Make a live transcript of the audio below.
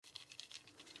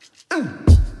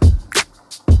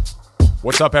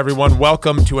What's up, everyone?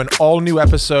 Welcome to an all-new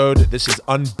episode. This is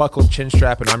Unbuckled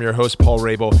Chinstrap, and I'm your host, Paul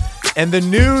Rabel. And the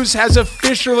news has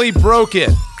officially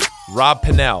broken. Rob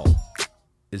Pannell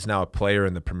is now a player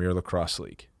in the Premier Lacrosse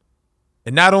League.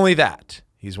 And not only that,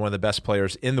 he's one of the best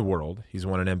players in the world. He's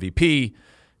won an MVP,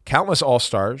 countless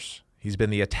All-Stars. He's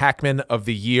been the Attackman of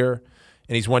the Year,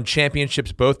 and he's won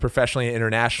championships both professionally and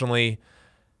internationally.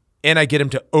 And I get him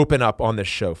to open up on this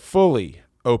show, fully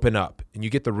open up, and you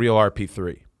get the real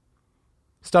RP3.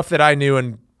 Stuff that I knew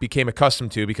and became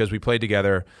accustomed to because we played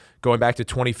together going back to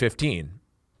 2015,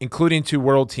 including two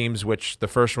world teams, which the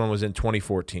first one was in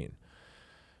 2014.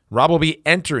 Rob will be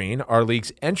entering our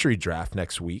league's entry draft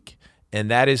next week,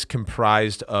 and that is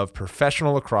comprised of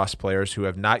professional lacrosse players who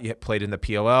have not yet played in the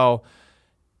PLL.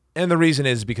 And the reason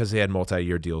is because they had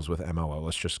multi-year deals with MLL.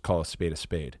 Let's just call a spade a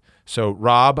spade. So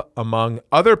Rob, among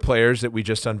other players that we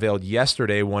just unveiled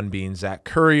yesterday, one being Zach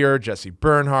Currier, Jesse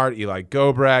Bernhardt, Eli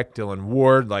Gobrecht, Dylan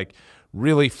Ward, like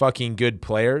really fucking good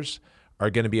players, are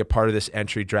going to be a part of this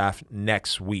entry draft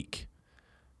next week.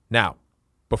 Now,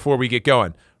 before we get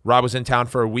going, Rob was in town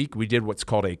for a week. We did what's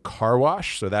called a car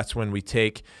wash. So that's when we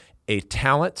take a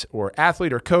talent or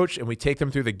athlete or coach, and we take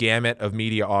them through the gamut of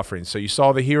media offerings. So you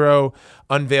saw the Hero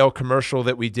Unveil commercial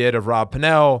that we did of Rob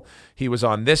Pannell. He was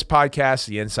on this podcast,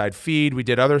 The Inside Feed. We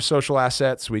did other social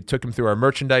assets. We took him through our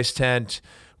merchandise tent.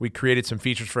 We created some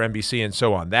features for NBC and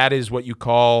so on. That is what you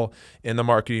call in the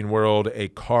marketing world a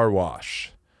car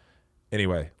wash.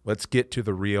 Anyway, let's get to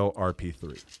the real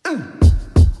RP3.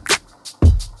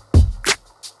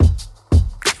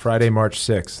 Friday, March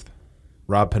 6th.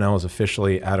 Rob Pannell is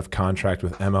officially out of contract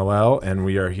with MLL, and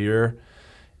we are here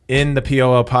in the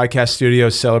PLL podcast studio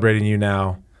celebrating you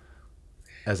now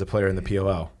as a player in the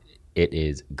PLL. It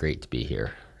is great to be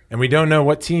here. And we don't know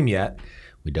what team yet.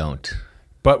 We don't.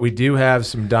 But we do have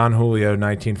some Don Julio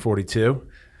 1942,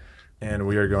 and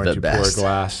we are going to pour a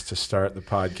glass to start the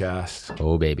podcast.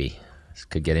 Oh, baby. This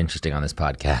could get interesting on this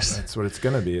podcast. That's what it's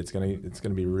going to be. It's going to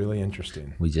be really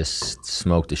interesting. We just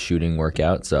smoked a shooting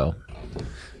workout, so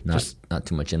not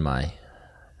too much in my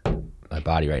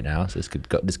body right now. So this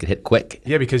could hit quick.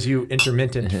 Yeah, because you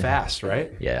intermittent fast,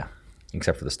 right? Yeah,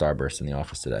 except for the starburst in the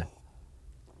office today.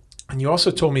 And you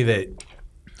also told me that.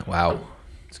 Wow,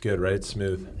 it's good, right? It's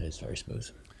smooth. It is very smooth.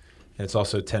 And it's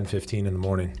also 10:15 in the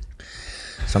morning.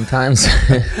 Sometimes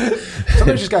you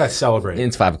just gotta celebrate.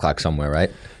 It's 5 o'clock somewhere,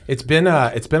 right? It's been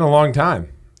a long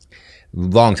time.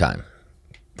 Long time,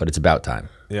 but it's about time.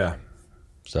 Yeah.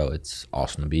 So it's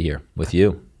awesome to be here with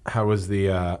you. How was the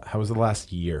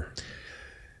last year?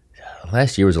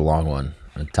 Last year was a long one.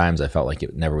 At times I felt like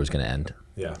it never was going to end.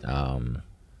 Yeah.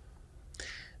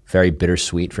 Very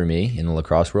bittersweet for me in the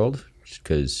lacrosse world, just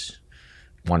because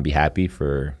I want to be happy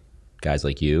for guys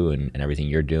like you and everything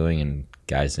you're doing, and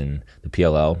guys in the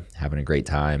PLL having a great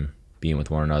time being with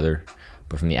one another.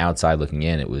 But from the outside looking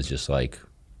in, it was just like,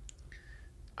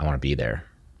 I want to be there.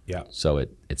 Yeah. So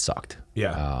it sucked.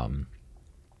 Yeah.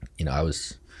 I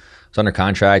was under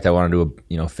contract. I wanted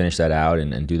to, finish that out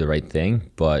and do the right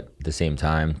thing. But at the same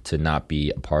time, to not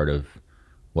be a part of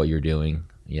what you're doing,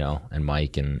 and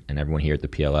Mike and everyone here at the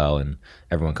PLL and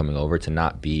everyone coming over, to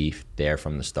not be there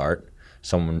from the start.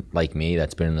 Someone like me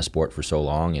that's been in the sport for so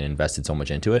long and invested so much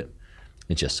into it,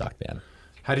 it just sucked, man.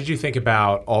 How did you think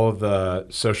about all of the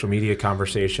social media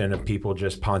conversation of people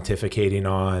just pontificating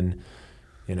on,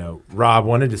 Rob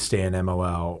wanted to stay in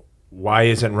MLL. Why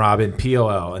isn't Rob in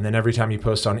PLL? And then every time you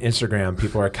post on Instagram,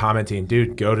 people are commenting,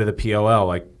 dude, go to the PLL.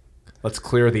 Like, let's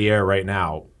clear the air right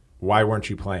now. Why weren't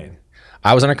you playing?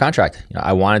 I was under contract.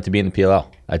 I wanted to be in the PLL.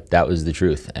 That was the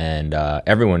truth. And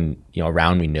everyone,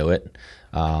 around me knew it.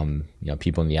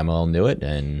 People in the MLL knew it.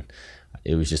 And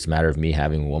it was just a matter of me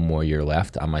having one more year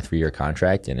left on my 3-year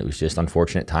contract. And it was just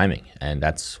unfortunate timing. And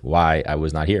that's why I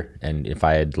was not here. And if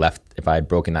I had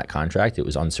broken that contract, it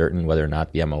was uncertain whether or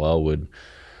not the MLL would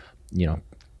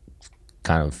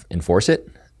kind of enforce it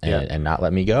and not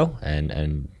let me go.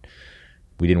 And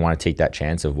we didn't want to take that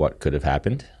chance of what could have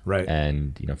happened. Right.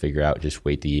 And, figure out, just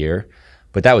wait the year.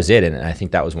 But that was it. And I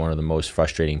think that was one of the most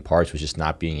frustrating parts, was just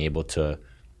not being able to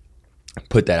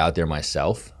put that out there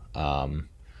myself.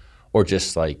 Or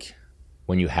just like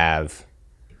when you have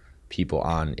people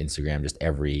on Instagram, just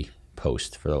every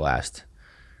post for the last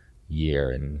year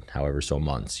and however so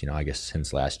months, I guess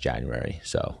since last January.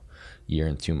 So year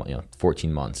and 2 months,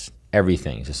 14 months,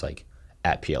 everything's just like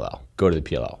at PLL, go to the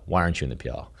PLL. Why aren't you in the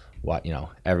PLL? What,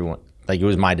 everyone, like it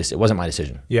wasn't my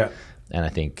decision. Yeah. And I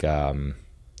think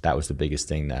that was the biggest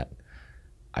thing that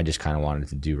I just kind of wanted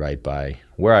to do right by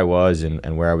where I was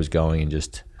and where I was going, and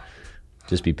just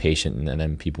be patient, and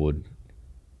then people would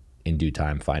in due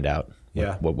time find out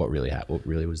Yeah. what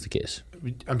really was the case.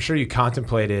 I'm sure you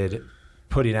contemplated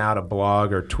putting out a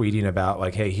blog or tweeting about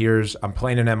like, hey, I'm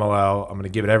playing in MLL. I'm going to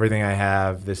give it everything I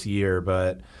have this year,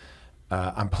 but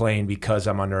I'm playing because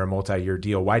I'm under a multi-year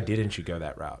deal. Why didn't you go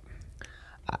that route?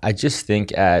 I just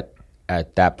think at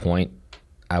that point,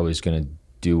 I was going to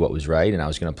do what was right, and I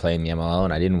was going to play in the MLL,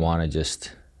 and I didn't want to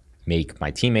just make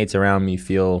my teammates around me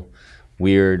feel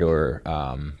weird or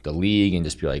the league and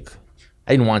just be like,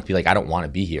 I didn't want it to be like, I don't want to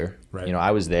be here. Right. You know,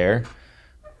 I was there.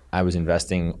 I was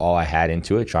investing all I had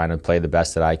into it, trying to play the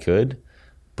best that I could.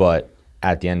 But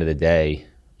at the end of the day,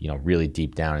 you know, really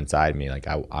deep down inside me, like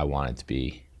I wanted to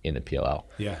be in the PLL.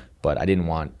 Yeah. But I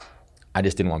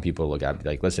just didn't want people to look at it and be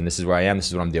like, listen, this is where I am. This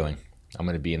is what I'm doing. I'm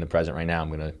going to be in the present right now.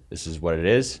 This is what it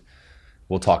is.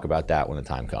 We'll talk about that when the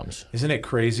time comes. Isn't it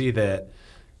crazy that,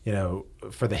 you know,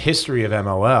 for the history of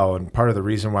MLL, and part of the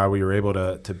reason why we were able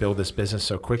to build this business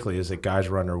so quickly is that guys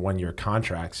were under 1-year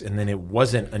contracts. And then it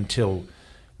wasn't until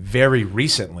very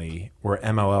recently where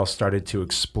MLL started to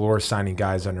explore signing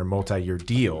guys under multi-year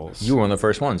deals. You were one of the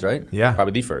first ones, right? Yeah.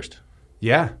 Probably the first.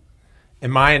 Yeah.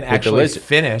 And mine actually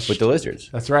finished. With the Lizards.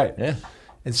 That's right. Yeah.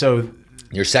 And so.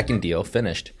 Your second deal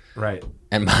finished. Right.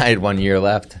 And mine had 1 year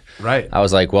left. Right. I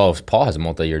was like, well, if Paul has a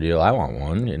multi-year deal, I want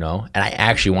one, you know? And I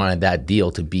actually wanted that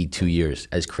deal to be 2 years,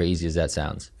 as crazy as that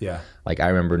sounds. Yeah. Like, I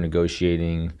remember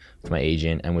negotiating with my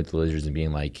agent and with the Lizards and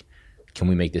being like, can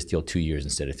we make this deal 2 years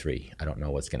instead of 3? I don't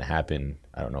know what's going to happen.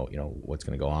 I don't know, you know, what's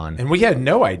going to go on. And we had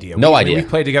no idea. No idea. We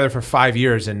played together for 5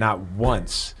 years, and not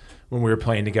once when we were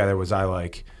playing together was I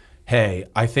like, hey,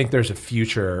 I think there's a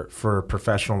future for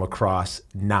professional lacrosse,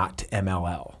 not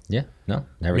MLL. Yeah, no,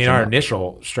 never. I mean, our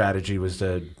initial strategy was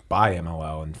to buy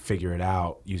MLL and figure it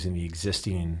out using the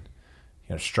existing,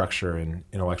 you know, structure and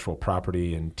intellectual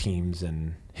property and teams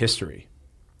and history.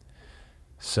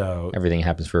 So everything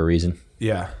happens for a reason.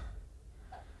 Yeah.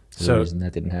 There's a reason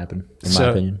that didn't happen, in my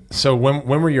opinion. So when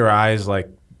were your eyes like?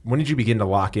 When did you begin to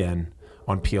lock in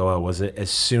on PLL? Was it as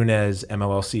soon as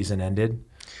MLL season ended?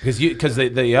 Because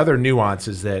the other nuance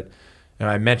is that, and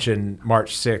I mentioned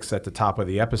March 6th at the top of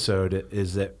the episode,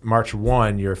 is that March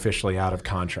 1 you're officially out of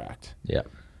contract. Yeah.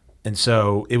 And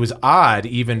so it was odd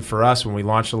even for us when we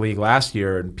launched the league last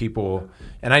year, and people,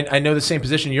 and I know the same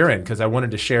position you're in because I wanted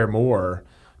to share more,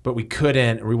 but we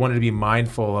couldn't. We wanted to be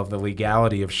mindful of the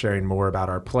legality of sharing more about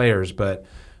our players. But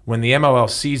when the MLL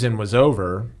season was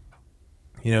over,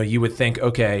 you know, you would think,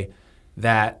 okay,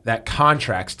 that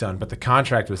contract's done, but the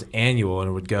contract was annual and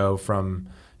it would go from,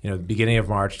 you know, the beginning of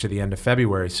March to the end of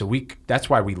February. So that's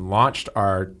why we launched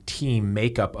our team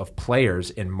makeup of players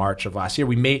in March of last year.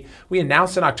 We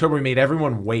announced in October, we made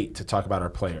everyone wait to talk about our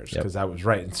players because that was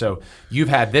right. And so you've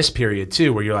had this period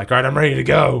too where you're like, all right, I'm ready to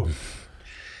go.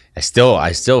 I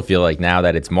still feel like now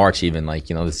that it's March, even like,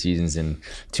 you know, the season's in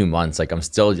 2 months, like I'm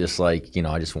still just like, you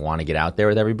know, I just want to get out there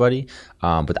with everybody.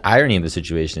 But the irony of the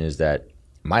situation is that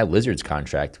my Lizards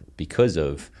contract, because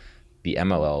of the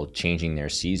MLL changing their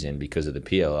season, because of the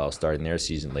PLL starting their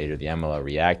season later, the MLL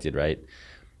reacted, right?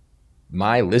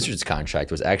 My Lizards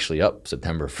contract was actually up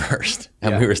September 1st,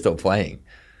 and we were still playing.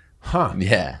 Huh.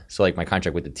 Yeah. So, like, my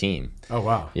contract with the team. Oh,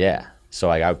 wow. Yeah. So,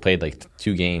 like, I played, like,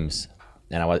 2 games,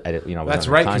 and I was That's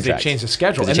right, because they changed the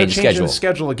schedule. And they're changing the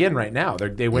schedule again right now.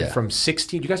 They went from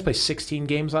 16. You guys played 16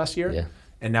 games last year? Yeah.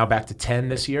 And now back to 10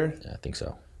 this year? Yeah, I think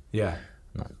so. Yeah.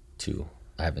 Not 2.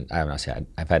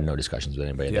 I've had no discussions with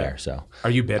anybody there. So, are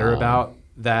you bitter about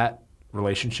that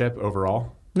relationship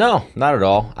overall? No, not at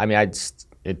all. I mean,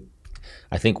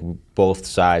 I think both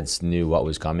sides knew what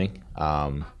was coming.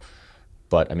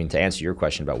 But I mean, to answer your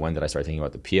question about when did I start thinking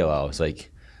about the PLL, it's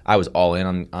like I was all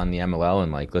in on the MLL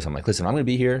and like, listen, I'm going to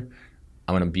be here.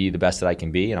 I'm going to be the best that I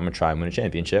can be, and I'm going to try and win a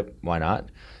championship. Why not?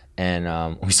 And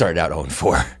we started out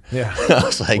 0-4. Yeah. I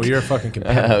was like, well, you're a fucking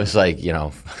competitor. I was like, you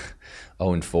know,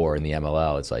 0-4 in the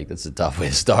MLL. It's like, that's a tough way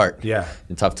to start. Yeah.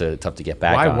 And tough to get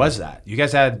back. Why was that? You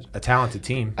guys had a talented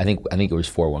team. I think it was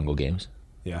 4 1-goal games.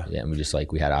 Yeah. Yeah. And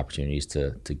we had opportunities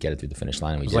to get it through the finish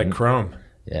line, and we didn't. Like Chrome.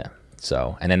 Yeah.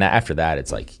 So, and then after that,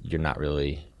 it's like, you're not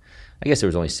really, I guess there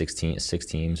was only 6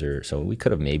 teams or so. We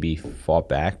could have maybe fought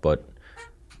back, but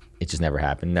it just never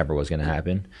happened. Never was going to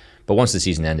happen. But once the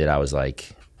season ended, I was like,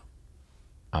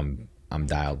 I'm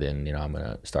dialed in. You know, I'm going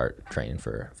to start training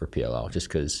for PLL, just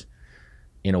because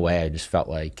in a way I just felt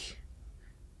like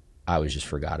I was just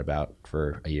forgot about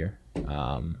for a year,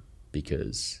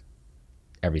 because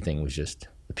everything was just,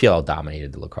 the PLL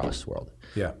dominated the lacrosse world.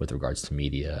 Yeah. With regards to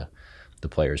media, the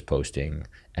players posting,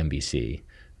 NBC,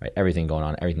 right? Everything going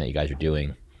on, everything that you guys are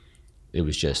doing, it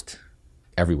was just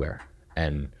everywhere.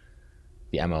 And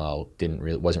the MLL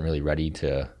wasn't really ready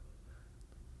to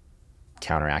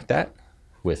counteract that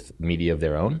with media of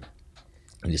their own.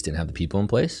 We just didn't have the people in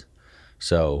place.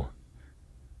 So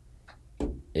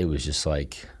it was just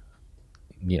like,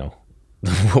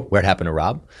 where it happened to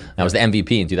Rob. I was the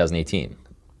MVP in 2018.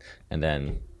 And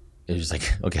then it was just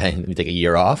like, okay, let me take a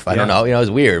year off. I don't know. It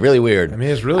was weird, really weird. I mean,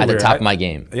 it's really weird. At the top of my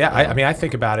game. Yeah, I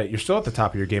think about it. You're still at the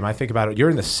top of your game. I think about it. You're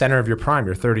in the center of your prime.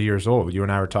 You're 30 years old. You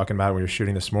and I were talking about it when we were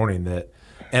shooting this morning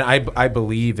and I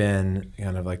believe in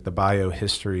kind of like the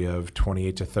biohistory of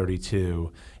 28 to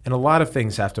 32. And a lot of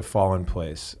things have to fall in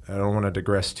place. I don't want to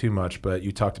digress too much, but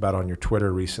you talked about on your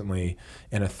Twitter recently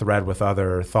in a thread with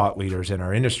other thought leaders in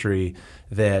our industry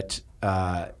that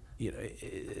the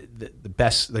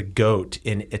GOAT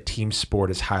in a team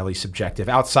sport is highly subjective.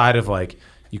 Outside of like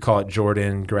you call it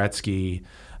Jordan, Gretzky,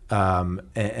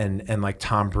 and like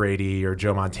Tom Brady or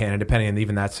Joe Montana, depending on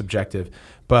even that's subjective.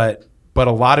 But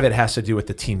a lot of it has to do with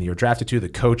the team that you're drafted to, the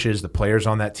coaches, the players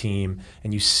on that team,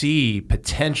 and you see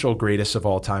potential greatest of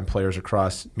all time players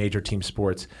across major team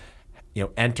sports,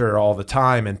 enter all the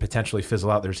time and potentially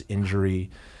fizzle out. There's injury.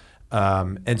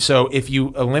 And so if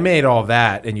you eliminate all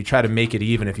that and you try to make it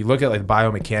even, if you look at like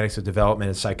biomechanics of development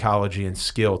and psychology and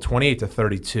skill, 28 to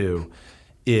 32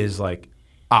 is like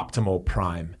optimal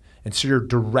prime. And so you're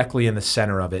directly in the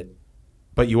center of it.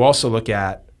 But you also look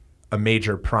at a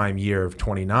major prime year of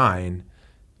 29,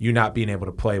 you not being able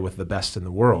to play with the best in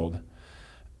the world.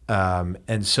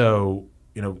 And so,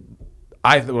 what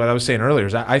I was saying earlier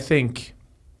is I think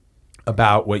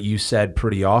about what you said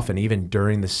pretty often, even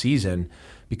during the season,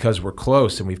 because we're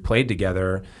close and we've played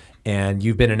together and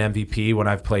you've been an MVP when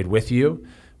I've played with you.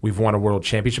 We've won a world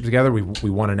championship together. We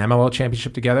won an MLL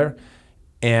championship together.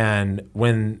 And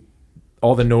when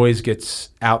all the noise gets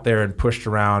out there and pushed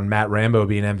around Matt Rambo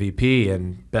being MVP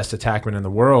and best attackman in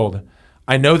the world,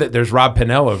 I know that there's Rob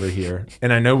Pannell over here,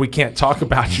 and I know we can't talk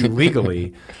about you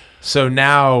legally. So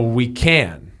now we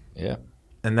can. Yeah.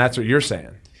 And that's what you're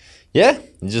saying. Yeah.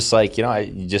 Just like,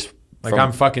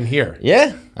 I'm fucking here.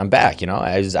 Yeah. I'm back.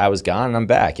 I was gone and I'm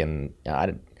back. And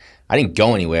I didn't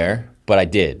go anywhere, but I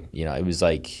did. It was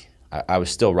like I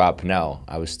was still Rob Pannell.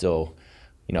 I was still,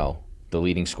 the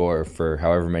leading scorer for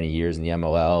however many years in the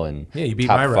MLL and yeah, you beat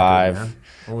top my record, 5. Man.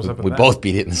 What was up with we that? both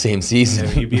beat it in the same season.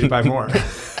 Yeah, you beat it by more.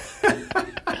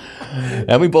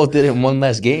 And we both did it in one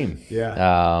less game.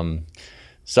 Yeah.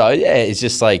 So yeah, it's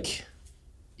just like,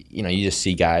 you just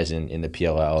see guys in the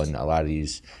PLL and a lot of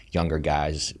these younger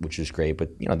guys, which was great. But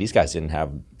these guys didn't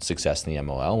have success in the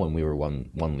MLL when we were one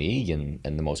league and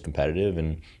the most competitive.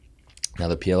 And now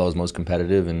the PLL is most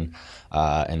competitive, and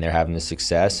they're having this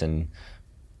success. And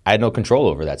I had no control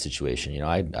over that situation.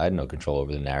 I had no control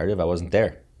over the narrative. I wasn't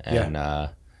there, and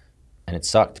it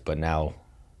sucked. But now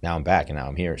I'm back, and now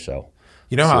I'm here. So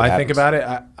how I think about it?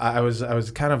 I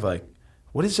was kind of like,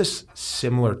 what is this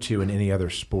similar to in any other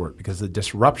sport? Because the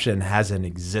disruption hasn't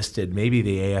existed. Maybe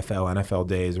the AFL, NFL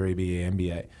days, or maybe the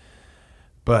NBA,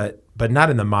 but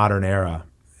not in the modern era.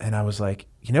 And I was like,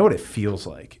 what it feels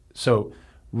like. So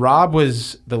Rob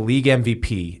was the league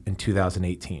MVP in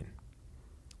 2018.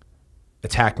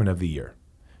 Attackman of the year.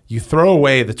 You throw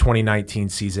away the 2019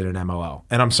 season in MLL.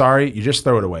 And I'm sorry, you just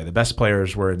throw it away. The best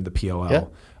players were in the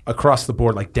PLL across the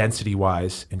board, like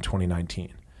density-wise in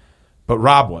 2019. But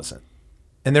Rob wasn't.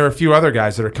 And there are a few other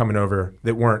guys that are coming over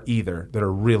that weren't either, that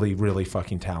are really, really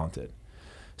fucking talented.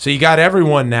 So you got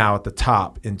everyone now at the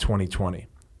top in 2020.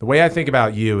 The way I think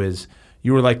about you is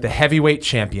you were like the heavyweight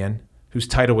champion whose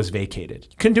title was vacated.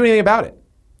 You couldn't do anything about it.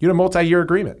 You had a multi-year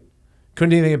agreement.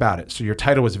 Couldn't do anything about it. So your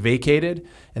title was vacated,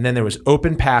 and then there was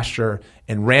open pasture,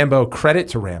 and Rambo, credit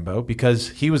to Rambo, because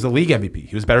he was the league MVP.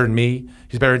 He was better than me.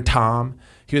 He was better than Tom.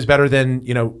 He was better than,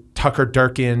 Tucker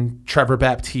Durkin, Trevor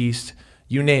Baptiste,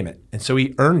 you name it. And so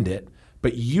he earned it,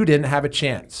 but you didn't have a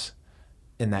chance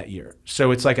in that year.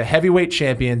 So it's like a heavyweight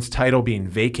champion's title being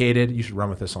vacated. You should run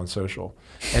with this on social.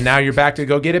 And now you're back to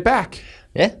go get it back.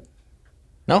 Yeah.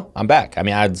 No, I'm back. I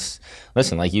mean,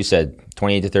 listen, like you said,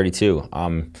 28 to 32.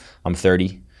 I'm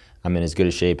 30. I'm in as good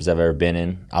a shape as I've ever been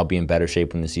in. I'll be in better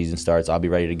shape when the season starts. I'll be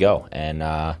ready to go. And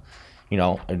as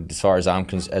far as I'm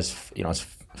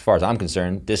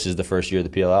concerned, this is the first year of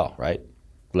the PLL, right?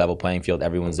 Level playing field,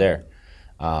 everyone's there.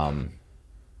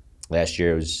 Last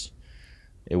year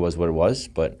it was what it was,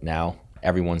 but now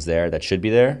everyone's there that should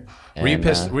be there. And,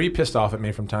 were you pissed off at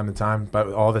me from time to time, but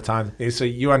all the time? So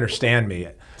you understand me.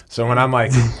 So when I'm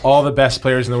like, all the best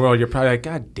players in the world, you're probably like,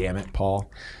 God damn it,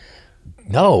 Paul.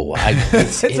 No,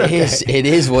 it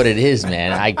is what it is,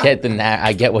 man.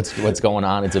 I get what's going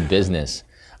on. It's a business.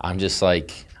 I'm just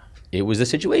like, it was a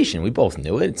situation. We both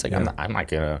knew it. It's like, I'm not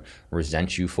gonna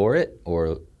resent you for it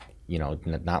or,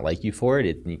 not like you for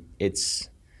it.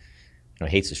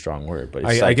 hate's a strong word, but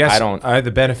it's I guess I don't. I had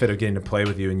the benefit of getting to play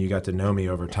with you, and you got to know me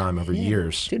over time, over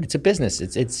years. Dude, it's a business.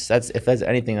 If that's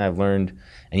anything I've learned,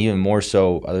 and even more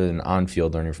so, other than on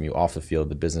field learning from you, off the field,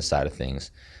 the business side of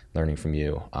things, learning from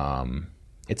you.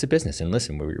 It's a business, and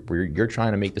listen, you're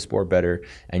trying to make the sport better,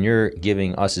 and you're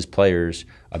giving us as players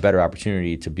a better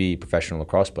opportunity to be professional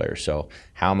lacrosse players. So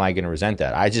how am I going to resent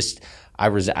that? It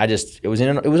was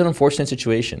an unfortunate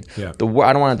situation. Yeah. I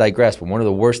don't want to digress, but one of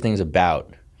the worst things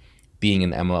about being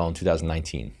in the MLL in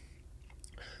 2019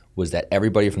 was that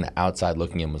everybody from the outside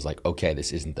looking in was like, okay,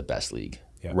 this isn't the best league.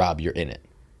 Yeah. Rob, you're in it.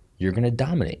 You're going to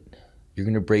dominate. You're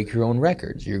going to break your own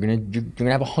records. You're going to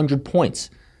have 100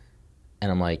 points.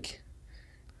 And I'm like,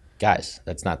 guys,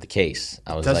 that's not the case.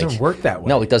 It doesn't work that way.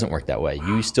 No, it doesn't work that way.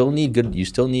 You still need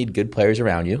good players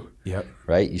around you. Yep.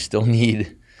 Right? You still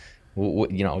need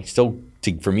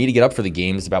for me to get up for the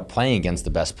game, it's about playing against the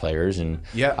best players, and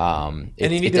and you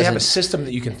need to have a system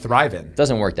that you can thrive in. It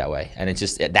doesn't work that way, and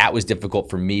that was difficult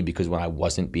for me because when I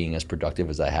wasn't being as productive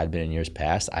as I had been in years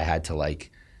past, I had to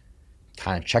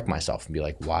kind of check myself and be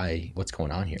like, why? What's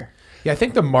going on here? Yeah, I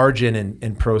think the margin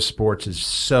in pro sports is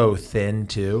so thin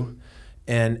too,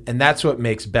 and that's what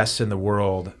makes best in the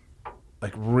world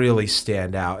really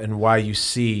stand out, and why you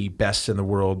see best in the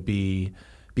world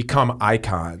become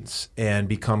icons and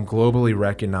become globally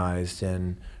recognized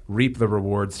and reap the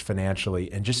rewards financially.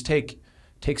 And just take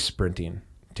sprinting,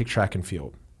 take track and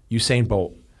field. Usain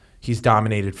Bolt, he's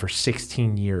dominated for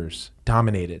 16 years,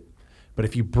 dominated. But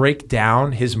if you break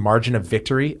down his margin of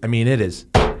victory, it is,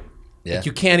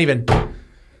 you can't even,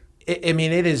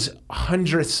 it is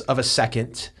hundredths of a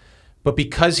second. But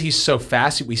because he's so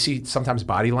fast, we see sometimes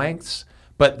body lengths,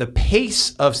 but the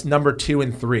pace of number 2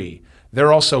 and 3,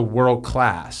 they're also world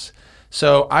class.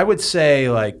 So I would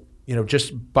say,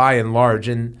 just by and large,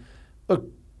 and look,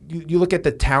 you look at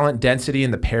the talent density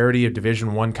and the parity of Division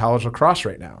I college lacrosse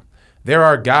right now. There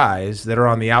are guys that are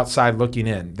on the outside looking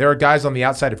in. There are guys on the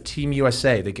outside of Team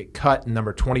USA that get cut in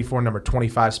number 24, number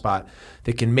 25 spot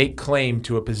that can make claim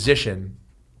to a position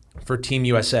for Team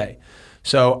USA.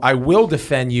 So I will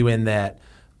defend you in that.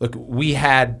 Look, we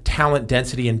had talent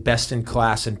density and best in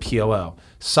class in PLL.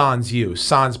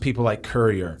 Sans people like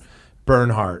Courier,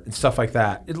 Bernhardt, and stuff like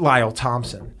that. Lyle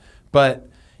Thompson, but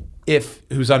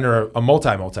who's under a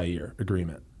multi-year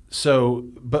agreement. So,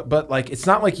 but it's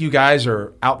not like you guys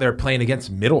are out there playing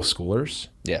against middle schoolers.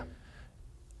 Yeah.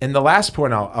 And the last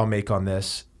point I'll make on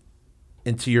this,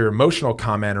 into your emotional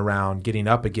comment around getting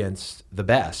up against the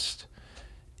best,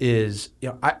 is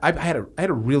I had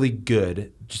a really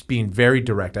good, just being very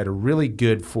direct, I had a really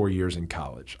good 4 years in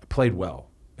college. I played well.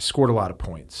 I scored a lot of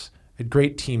points. I had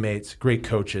great teammates, great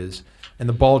coaches, and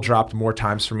the ball dropped more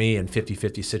times for me in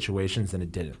 50-50 situations than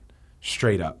it didn't,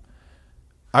 straight up.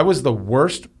 I was the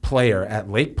worst player at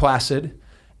Lake Placid,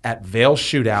 at Vail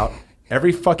Shootout,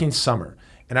 every fucking summer.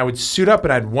 And I would suit up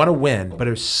and I'd want to win, but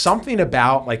there's something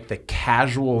about the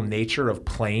casual nature of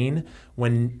playing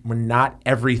when not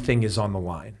everything is on the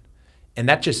line.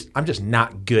 And I'm just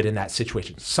not good in that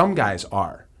situation. Some guys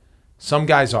are.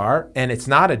 And it's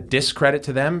not a discredit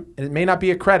to them, and it may not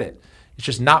be a credit. It's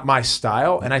just not my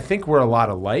style, and I think we're a lot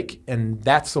alike, and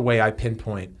that's the way I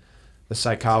pinpoint the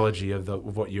psychology of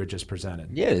what you just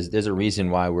presented. Yeah, there's a reason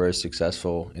why we're as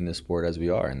successful in this sport as we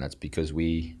are, and that's because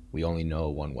we only know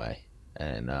one way.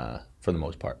 And for the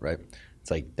most part, right?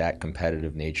 It's that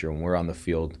competitive nature. When we're on the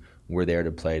field, we're there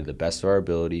to play to the best of our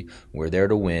ability. We're there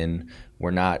to win. We're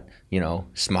not,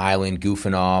 smiling,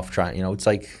 goofing off, trying. It's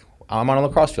I'm on a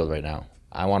lacrosse field right now.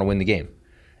 I want to win the game,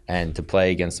 and to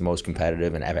play against the most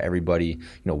competitive and have everybody.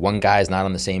 One guy's not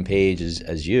on the same page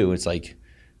as you. It's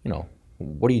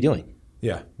what are you doing?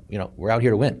 Yeah. We're out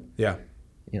here to win. Yeah.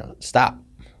 Stop,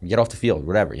 get off the field,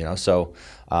 whatever. So.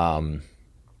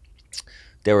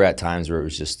 There were at times where it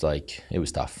was just it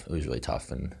was tough. It was really tough.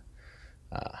 And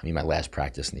my last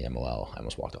practice in the MLL, I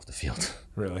almost walked off the field.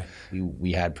 Really?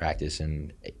 We had practice,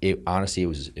 and honestly,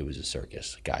 it was a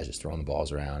circus. Guys just throwing the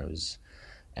balls around.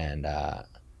 I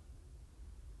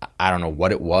don't know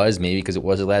what it was. Maybe because it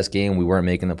was the last game, we weren't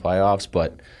making the playoffs,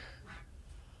 but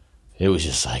it was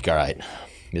just all right,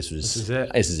 this is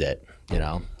it. This is it.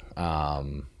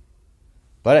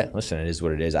 But listen, it is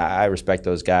what it is. I respect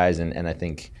those guys, and I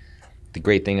think. The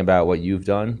great thing about what you've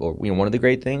done, or one of the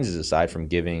great things, is aside from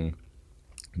giving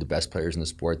the best players in the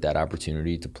sport that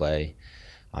opportunity to play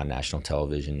on national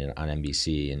television and on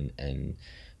NBC and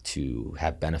to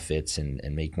have benefits and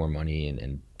make more money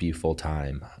and be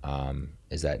full-time,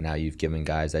 is that now you've given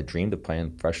guys that dreamed of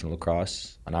playing professional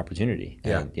lacrosse an opportunity.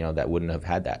 Yeah. And, that wouldn't have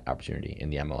had that opportunity in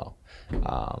the MLL.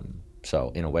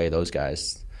 So in a way, those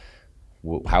guys,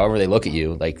 however they look at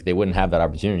you, like they wouldn't have that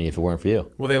opportunity if it weren't for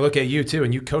you. Well, they look at you too,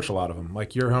 and you coach a lot of them.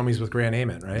 Like you're homies with Grant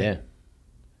Ament, right? Yeah.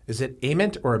 Is it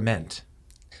Ament or Ament?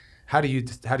 How do you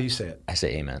say it? I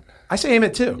say amen. I say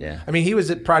Ament too. Yeah. I mean, he was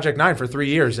at Project 9 for 3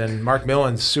 years, and Mark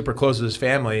Millen's super close with his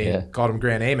family and called him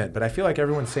Grant Ament. But I feel like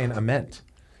everyone's saying Ament.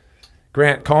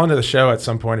 Grant, call into the show at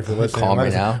some point if you're listening. Call me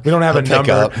now. We don't have a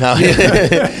number. No.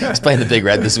 He's playing the Big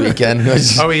Red this weekend.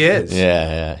 Oh, he is?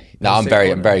 Yeah. No, I'm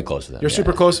very close with him. You're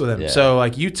super close with him. Yeah. So,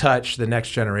 like, you touch the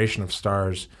next generation of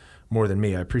stars more than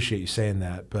me. I appreciate you saying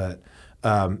that. But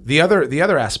the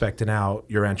other aspect in now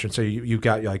your entrance, so you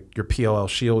got like your PLL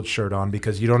Shield shirt on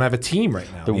because you don't have a team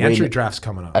right now. The entry draft's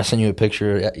coming up. I sent you a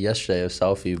picture yesterday of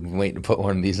selfie. I'm waiting to put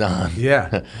one of these on.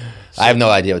 Yeah. I have no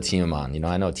idea what team I'm on. You know,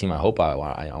 I know a team I hope I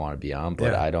want to be on,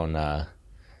 but I don't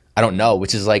know,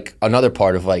 which is like another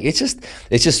part of like it's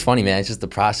just funny, man. It's just the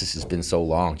process has been so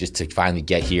long just to finally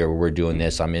get here where we're doing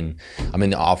this. I'm in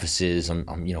the offices. I'm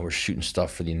we're shooting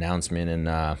stuff for the announcement, and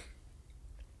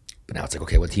but now it's like,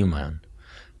 okay, what team am I on?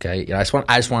 Okay, I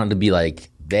just wanted to be like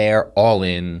there, all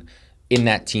in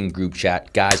that team group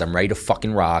chat, guys. I'm ready to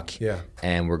fucking rock. Yeah.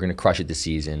 And we're gonna crush it this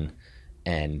season.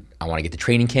 And I want to get to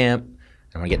training camp.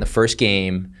 I want to get in the first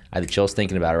game. I have the chills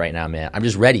thinking about it right now, man. I'm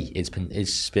just ready. It's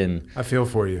been. I feel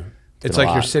for you. It's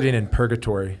like you're sitting in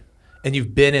purgatory, and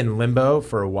you've been in limbo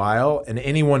for a while. And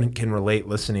anyone can relate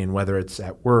listening, whether it's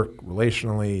at work,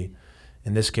 relationally,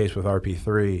 in this case with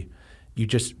RP3. You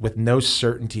just with no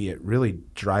certainty, it really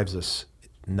drives us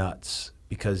nuts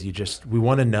because we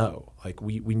want to know. Like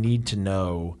we need to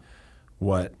know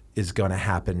what is going to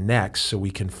happen next so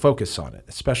we can focus on it,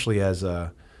 especially as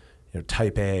a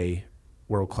type A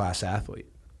world-class athlete.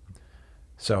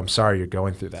 So I'm sorry you're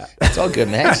going through that. It's all good,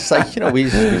 man. It's like, we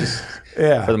just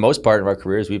for the most part of our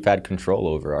careers, we've had control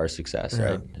over our success,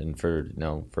 right? And for,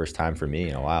 first time for me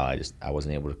in a while, I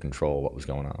wasn't able to control what was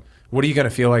going on. What are you going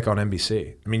to feel like on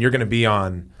NBC? I mean, you're going to be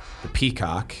on the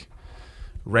Peacock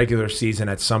regular season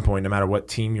at some point, no matter what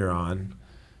team you're on,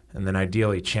 and then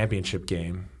ideally championship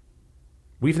game.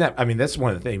 That's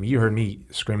one of the things. You heard me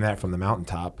scream that from the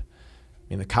mountaintop. I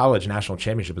mean, the college national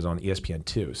championship is on ESPN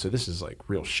too, so this is like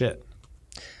real shit.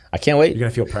 I can't wait. You're gonna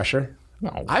feel pressure?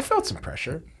 No, I felt some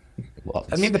pressure. Well,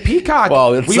 I mean, the Peacock.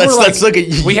 Well, let's look at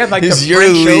you. We had like it's the your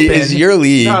French league. Open. It's your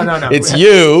league. No. It's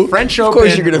you. French Open. Of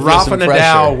course, you're gonna feel Rafa some Nadal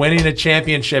pressure. winning a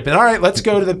championship, and all right, let's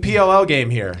go to the PLL game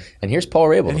here. And here's Paul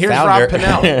Rabel, and the here's founder. Rob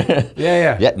Pennell.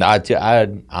 Yeah. Yeah. No,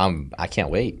 I can't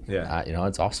wait. Yeah.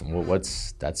 It's awesome.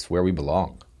 That's where we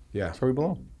belong. Yeah. That's where we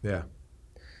belong. Yeah.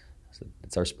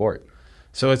 It's our sport.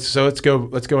 So let's go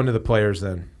into the players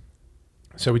then.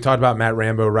 So we talked about Matt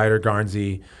Rambo, Ryder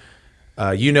Garnsey.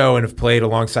 And have played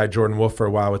alongside Jordan Wolf for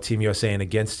a while with Team USA and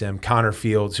against him. Connor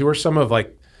Fields. Who are some of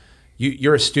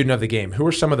you're a student of the game. Who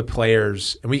are some of the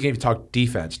players, and we can even talk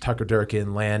defense, Tucker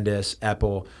Durkin, Landis,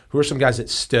 Eppel. Who are some guys that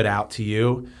stood out to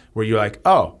you where you're like,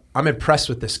 oh, I'm impressed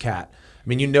with this cat? I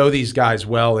mean, you know these guys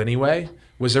well anyway.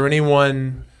 Was there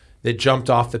anyone that jumped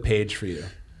off the page for you?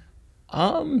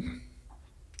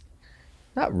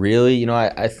 Not really.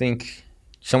 I think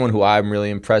someone who I'm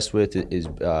really impressed with is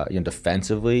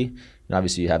defensively.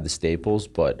 Obviously, you have the staples,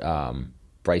 but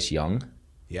Bryce Young.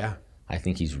 Yeah. I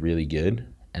think he's really good,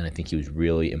 and I think he was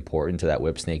really important to that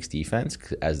Whipsnakes defense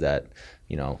as that,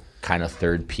 kind of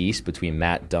third piece between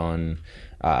Matt Dunn,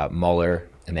 Muller,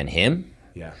 and then him.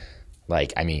 Yeah.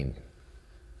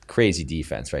 Crazy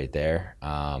defense right there.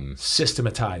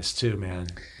 Systematized too, man.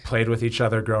 Played with each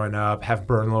other growing up, have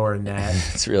Bernlohr and net.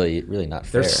 It's really, really not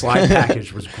fair. Their slide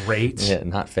package was great. Yeah,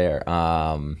 not fair.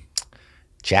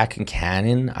 Jack and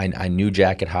Cannon. I knew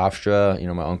Jack at Hofstra.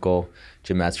 My uncle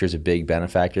Jim Metzger is a big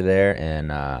benefactor there,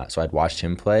 and so I'd watched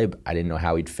him play. But I didn't know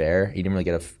how he'd fare. He didn't really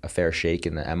get a fair shake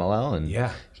in the MLL,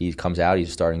 and he comes out. He's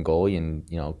a starting goalie, and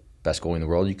best goalie in the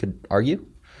world, you could argue.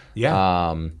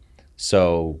 Yeah.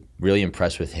 So really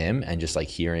impressed with him, and just like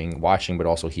watching, but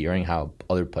also hearing how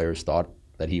other players thought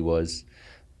that he was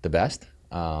the best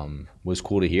was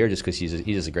cool to hear. Just because he's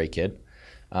just a great kid.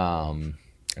 I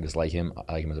just like him.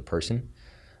 I like him as a person.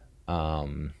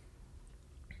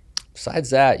 Besides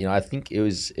that, I think it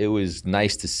was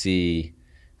nice to see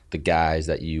the guys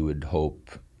that you would hope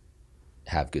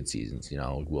have good seasons.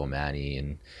 Will Manny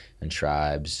and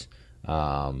Tribes,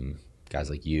 guys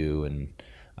like you and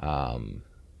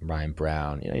Ryan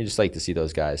Brown. You just like to see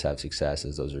those guys have success,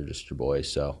 as those are just your boys.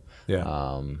 So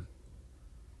yeah.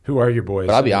 Who are your boys?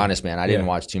 But I'll be honest, man. I didn't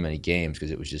watch too many games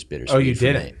because it was just bittersweet. Oh, you for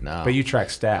didn't? Me. No. But you track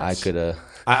stats. I could have.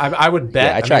 I would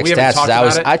bet. Yeah, I tracked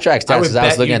stats. I tracked stats because I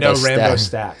was looking at those Rambo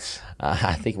stats.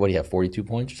 I think, what do you have, 42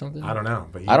 points or something? I don't know.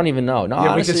 But I don't even know. No, yeah,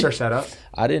 honestly, we can search that up.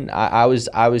 I didn't. I was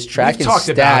tracking We've talked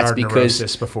about stats our because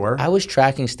neurosis before. I was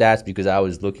tracking stats because I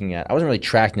was looking at. I wasn't really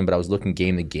tracking them, but I was looking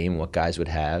game to game what guys would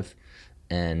have.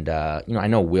 And, I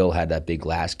know Will had that big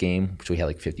last game, which we had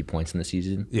like 50 points in the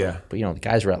season. Yeah. But, the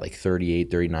guys were at like 38,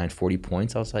 39, 40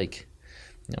 points. I was like,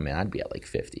 man, I'd be at like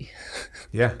 50.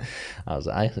 Yeah. I'm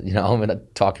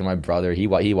talking to my brother. He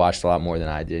watched a lot more than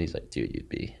I did. He's like, dude, you'd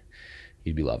be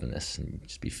loving this and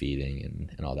just be feeding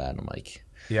and all that. And I'm like,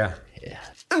 yeah. Yeah.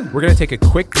 We're going to take a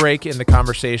quick break in the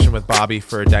conversation with Bobby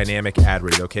for a dynamic ad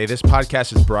read, okay? This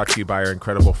podcast is brought to you by our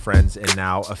incredible friends and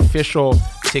now official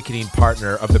ticketing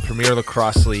partner of the Premier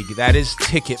Lacrosse League. That is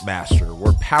Ticketmaster.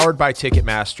 We're powered by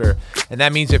Ticketmaster, and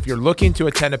that means if you're looking to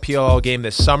attend a PLL game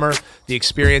this summer, the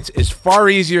experience is far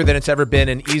easier than it's ever been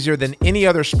and easier than any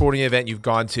other sporting event you've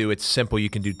gone to. It's simple. You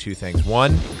can do two things.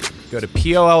 One, go to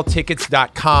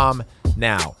PLLtickets.com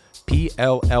now,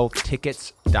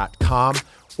 PLLtickets.com,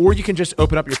 or you can just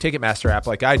open up your Ticketmaster app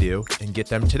like I do and get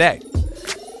them today.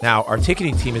 Now, our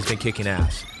ticketing team has been kicking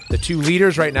ass. The two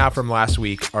leaders right now from last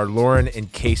week are Lauren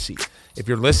and Casey. If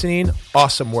you're listening,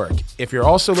 awesome work. If you're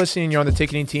also listening, you're on the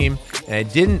ticketing team, and I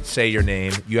didn't say your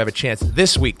name, you have a chance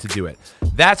this week to do it.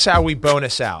 That's how we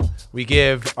bonus out. We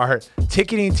give our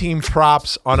ticketing team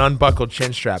props on Unbuckled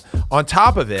Chinstrap. On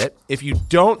top of it, if you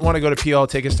don't want to go to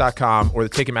pltickets.com or the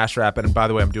Ticketmaster app, and by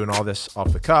the way, I'm doing all this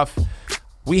off the cuff,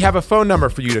 we have a phone number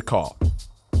for you to call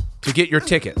to get your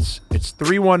tickets. It's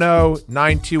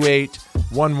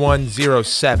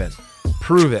 310-928-1107.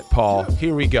 Prove it, Paul.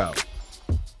 Here we go.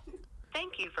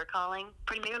 Thank you for calling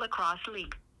Premier Lacrosse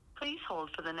League. Please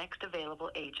hold for the next available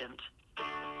agent.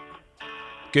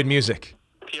 Good music.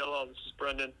 PLL, this is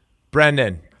Brendan.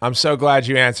 Brendan, I'm so glad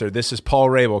you answered. This is Paul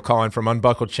Rabel calling from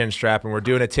Unbuckled Chinstrap, and we're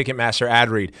doing a Ticketmaster ad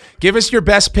read. Give us your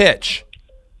best pitch.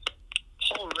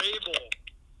 Paul Rabel,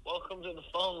 welcome to the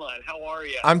phone line. How are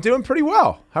you? I'm doing pretty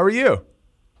well. How are you?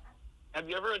 Have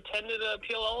you ever attended a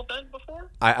PLL event before?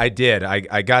 I did.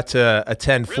 I got to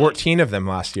attend 14 of them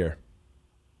last year.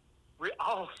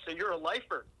 Oh, so you're a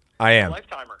lifer. I am. A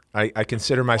lifetimer. I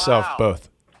consider myself Wow. both.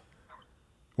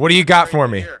 What do you got Great for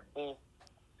to me? hear. Well,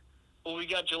 we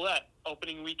got Gillette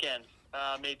opening weekend,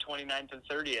 May 29th and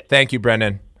 30th. Thank you,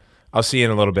 Brendan. I'll see you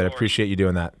in a little bit. I Of course. appreciate you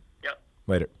doing that. Yep.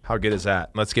 Later. How good is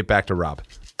that? Let's get back to Rob.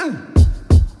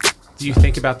 Do you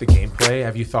think about the gameplay?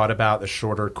 Have you thought about the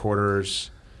shorter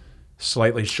quarters,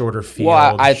 slightly shorter field?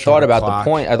 Well, I thought shorter about clock? the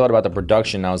point. I thought about the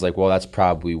production. And I was like, well, that's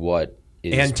probably what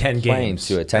is And 10 playing games.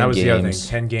 to it. 10 that was games. the other thing.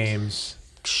 10 games.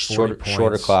 40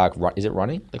 Shorter points. clock. Is it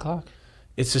running the clock?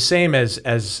 It's the same as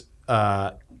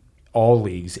all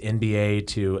leagues, NBA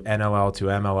to NLL to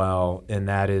MLL, and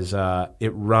that is it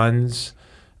runs,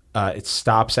 it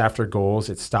stops after goals,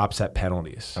 it stops at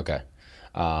penalties. Okay.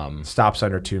 Stops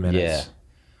under 2 minutes. Yeah.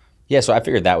 Yeah, so I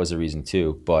figured that was the reason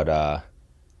too. But I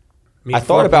mean, I 4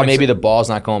 thought about points maybe the ball's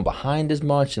not going behind as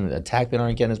much and the attackmen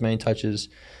aren't getting as many touches.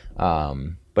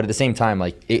 But at the same time,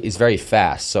 like it's very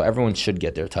fast, so everyone should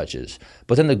get their touches.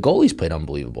 But then the goalies played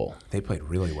unbelievable, They played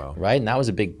really well. right? And that was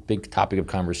a big topic of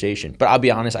conversation. But I'll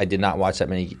be honest, I did not watch that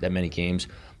many games.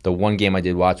 The one game I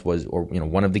did watch was,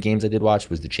 one of the games I did watch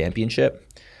was the championship,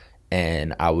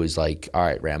 and I was like, all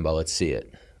right, Rambo, let's see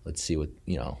it. Let's see what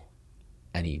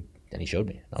And he showed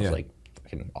me. I was Yeah. like,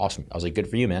 fucking awesome. I was like, good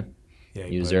for you, man. Yeah,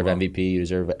 he You played deserve well. MVP. You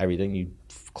deserve everything. You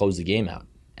closed the game out.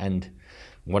 And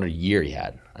what a year he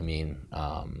had. I mean,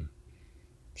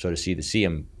 so to see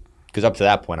him, because up to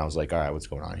that point I was like, all right, what's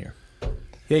going on here?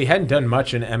 Yeah, he hadn't done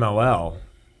much in MLL.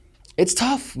 It's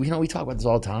tough. We talk about this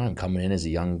all the time. Coming in as a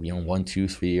young, 1, 2,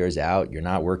 3 years out, you're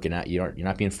not working out. You're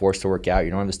not being forced to work out.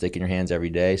 You don't have a stick in your hands every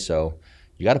day. So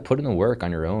you got to put in the work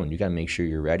on your own. You got to make sure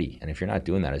you're ready. And if you're not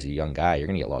doing that as a young guy, you're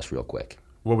gonna get lost real quick.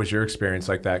 What was your experience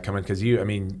like that coming? Because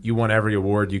you won every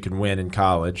award you can win in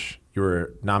college. You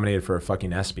were nominated for a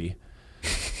fucking ESPY.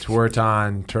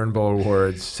 Tewaaraton, Turnbull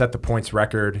Awards, set the points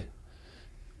record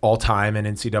all time in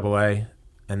NCAA,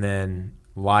 and then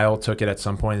Lyle took it at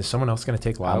some point. Is someone else going to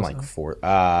take Lyle's? I'm like 4.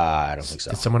 I don't think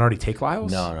so. Did someone already take Lyle's?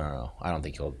 No. I don't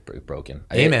think he'll break broken.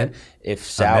 Amen.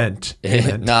 If Amen.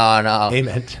 No.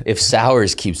 Amen. If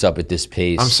Sowers keeps up at this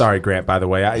pace, I'm sorry, Grant, by the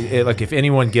way. If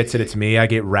anyone gets it, it's me. I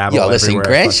get rabble listen, everywhere I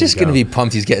Grant's fucking just gonna go. be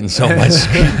pumped. He's getting so much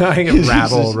I get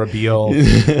rabble, reveal.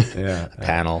 Yeah.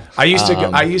 panel. I used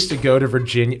to go to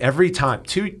Virginia every time.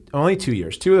 Only 2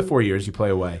 years. 2 of the 4 years you play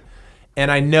away. And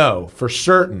I know for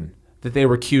certain that they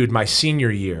were cued my senior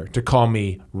year to call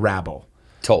me rabble.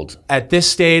 Told. At this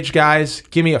stage, guys,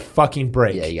 give me a fucking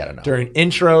break. Yeah, you gotta know. During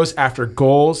intros, after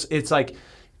goals, it's like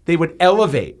they would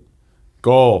elevate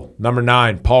Goal number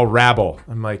 9, Paul Rabel.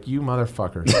 I'm like, you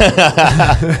motherfuckers.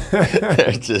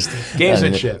 They're just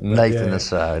Gamesmanship. Knife in the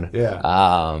side. Yeah.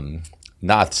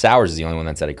 Sowers is the only one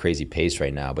that's at a crazy pace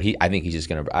right now. But I think he's just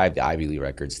gonna. I have the Ivy League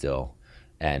record still,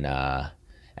 and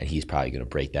he's probably gonna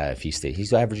break that if he stays.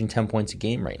 He's averaging 10 points a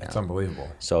game right now. That's unbelievable.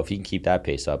 So if he can keep that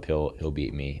pace up, he'll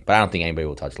beat me. But I don't think anybody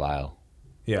will touch Lyle.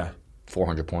 Yeah.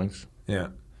 400 points. Yeah.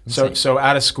 So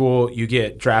out of school, you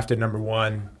get drafted number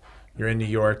 1. You're in New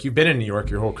York. You've been in New York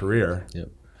your whole career. Yep.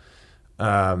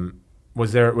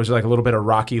 Was there like a little bit of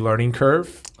rocky learning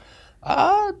curve?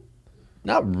 Not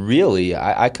really.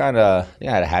 I kind of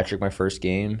had a hat trick my first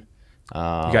game. You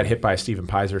got hit by a Steven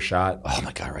Pizer shot. Oh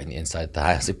my God! Right in the inside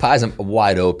thigh. I was like, Pies, I'm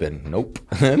wide open. Nope.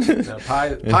 No,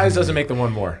 Pies doesn't make the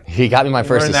one more. He got me my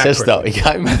first assist though. He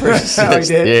got me my first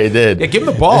assist. He did? Yeah, he did. Yeah, give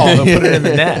him the ball. He'll put it in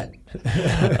the net.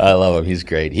 I love him. He's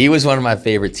great. He was one of my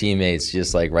favorite teammates.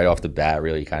 Just like right off the bat,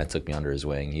 really kind of took me under his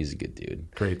wing. He's a good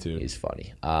dude. Great dude. He's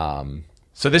funny.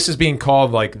 So this is being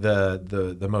called like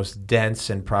the most dense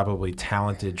and probably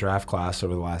talented draft class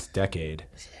over the last decade.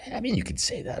 I mean, you could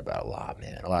say that about a lot,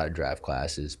 man. A lot of draft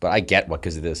classes, but I get what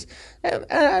because of this.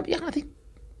 I think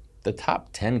the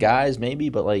top 10 guys maybe,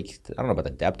 but like I don't know about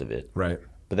the depth of it. Right.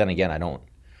 But then again, I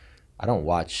don't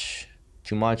watch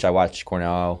too much. I watch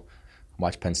Cornell,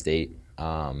 watch Penn State.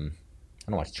 I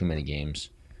don't watch too many games,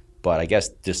 but I guess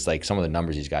just like some of the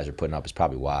numbers these guys are putting up is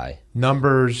probably why.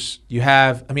 Numbers you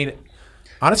have. I mean,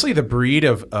 honestly, the breed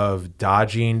of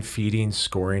dodging, feeding,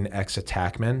 scoring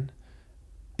ex-attackmen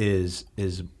is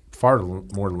far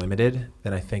more limited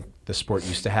than I think the sport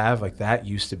used to have. Like that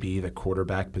used to be the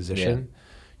quarterback position. Yeah.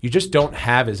 You just don't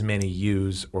have as many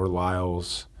U's or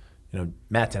Lyles. You know,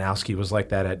 Matt Danowski was like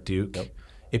that at Duke. Yep.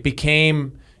 It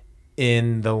became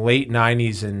in the late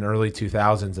 90s and early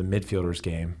 2000s a midfielder's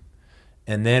game.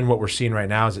 And then what we're seeing right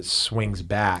now is it swings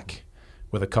back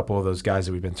with a couple of those guys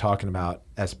that we've been talking about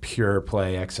as pure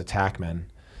play ex-attackmen.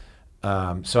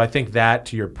 So I think that,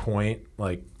 to your point,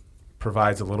 like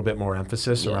provides a little bit more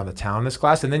emphasis around the talent in this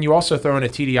class. And then you also throw in a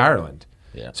TD Ireland.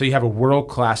 Yeah. So you have a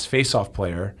world-class face-off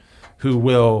player who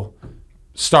will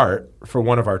start for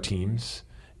one of our teams,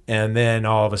 and then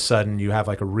all of a sudden you have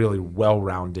like a really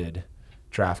well-rounded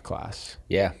draft class.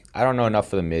 Yeah, I don't know enough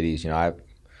for the middies. You know,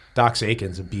 Doc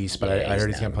Aiken's a beast, but I heard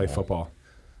he's going to play football.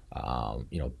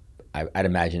 You know, I'd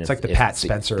imagine it's like the Pat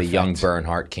Spencer the effect. Young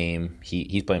Bernhardt came,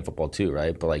 he's playing football too,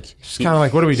 right? But like, it's kind of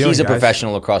like, what are we doing? He's a guys?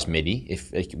 professional lacrosse midi.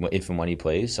 If and when he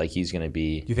plays, like he's going to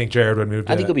be. Do you think Jared would move?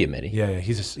 I think he'll be a midi. Yeah,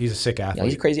 he's a sick athlete. Yeah,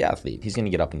 he's a crazy athlete. He's going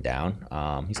to get up and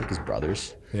down. He's like his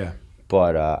brothers. Yeah.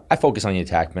 But I focus on the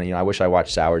attackmen. You know, I wish I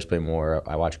watched Sowers play more.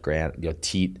 I watched Grant. You know,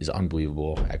 Teat is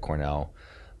unbelievable at Cornell.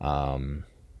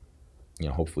 You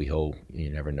know, hopefully you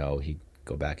never know, he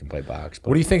go back and play box. But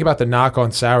what do you think about the knock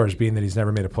on Sowers being that he's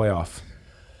never made a playoff?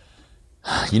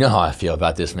 You know how I feel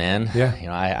about this, man. Yeah. You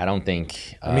know, I don't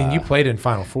think. I mean, you played in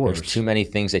Final Fours. There's too many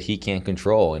things that he can't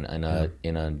control in a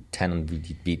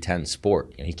 10v10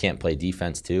 sport. You know, he can't play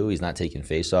defense too. He's not taking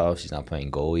faceoffs. He's not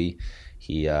playing goalie.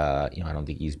 He, you know, I don't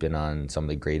think he's been on some of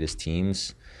the greatest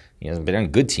teams. He hasn't been on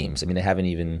good teams. I mean, they haven't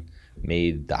even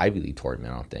made the Ivy League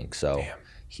tournament, I don't think. So. Damn.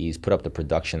 He's put up the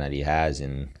production that he has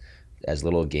in as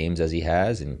little games as he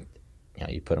has, and you know,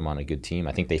 you put him on a good team.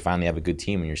 I think they finally have a good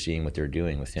team when you're seeing what they're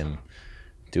doing with him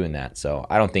doing that. So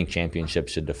I don't think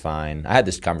championships should define. I had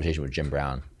this conversation with Jim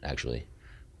Brown, actually.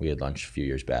 We had lunch a few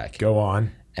years back. Go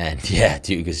on. And yeah,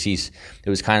 dude, because it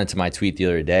was kind of to my tweet the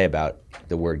other day about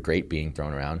the word great being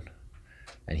thrown around,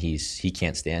 and he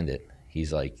can't stand it.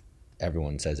 He's like,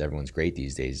 everyone says everyone's great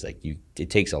these days. Like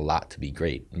it takes a lot to be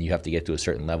great, and you have to get to a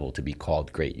certain level to be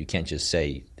called great. You can't just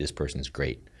say this person's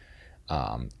great.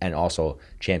 And also,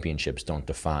 championships don't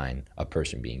define a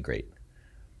person being great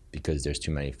because there's too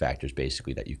many factors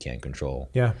basically that you can't control.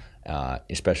 Yeah.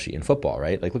 Especially in football,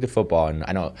 right? Like look at football, and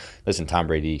I know. Listen, Tom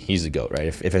Brady, he's the GOAT, right?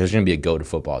 If there's going to be a GOAT of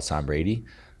football, it's Tom Brady,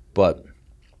 but.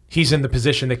 He's in the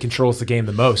position that controls the game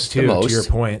the most, too, to your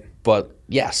point. But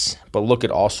yes, but look at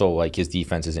also like his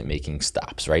defense isn't making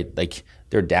stops, right? Like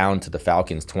they're down to the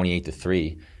Falcons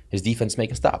 28-3. His defense is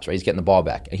making stops, right? He's getting the ball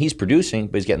back. And he's producing,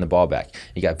 but he's getting the ball back.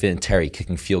 You got Vinatieri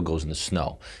kicking field goals in the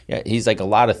snow. Yeah, he's like a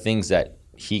lot of things that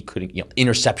he couldn't, you know,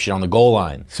 interception on the goal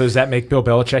line. So does that make Bill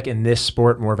Belichick in this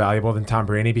sport more valuable than Tom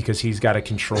Brady because he's got to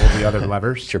control the other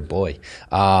levers? It's your boy.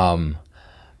 I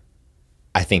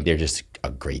think they're just a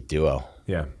great duo.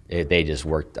 Yeah, they just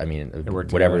worked. I mean,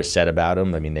 whatever is said about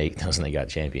them, I mean, they got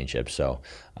championships. So,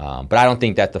 but I don't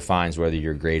think that defines whether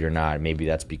you're great or not. Maybe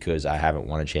that's because I haven't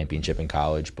won a championship in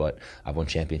college, but I've won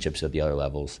championships at the other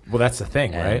levels. Well, that's the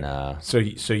thing, right? So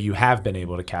you have been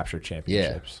able to capture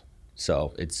championships. Yeah.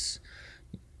 So it's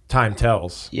time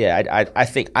tells. Yeah, I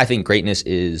think greatness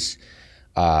is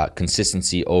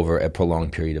consistency over a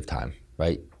prolonged period of time,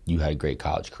 right? You had a great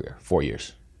college career, 4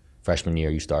 years. Freshman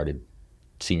year you started,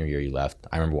 senior year you left.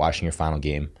 I remember watching your final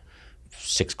game,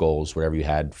 6 goals, whatever you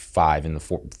had, 5 in the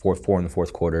four in the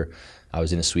fourth quarter. I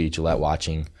was in the suite at Gillette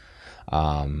watching.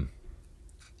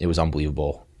 It was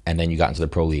unbelievable. And then you got into the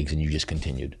pro leagues and you just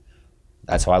continued.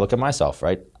 That's how I look at myself,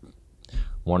 right?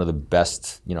 One of the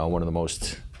best, one of the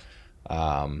most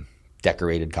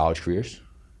decorated college careers.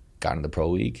 Got into the pro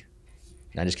league.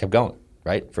 And I just kept going,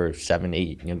 right? For 7,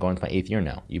 8, going to my 8th year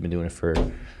now. You've been doing it for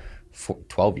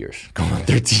 12 years, going on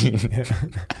 13.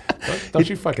 Don't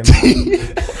you fucking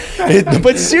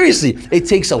But seriously, it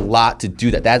takes a lot to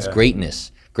do that. That's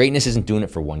greatness. Greatness isn't doing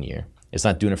it for 1 year. It's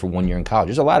not doing it for 1 year in college.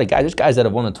 There's a lot of guys. There's guys that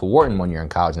have won a Wharton 1 year in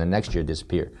college and the next year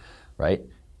disappear, right?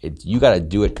 You got to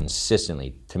do it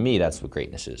consistently. To me, that's what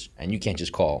greatness is. And you can't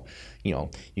just call, you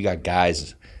got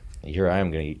guys. Here I am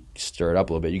going to stir it up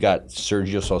a little bit. You got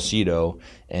Sergio Salcido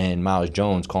and Miles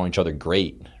Jones calling each other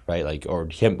great, right? Or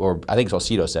I think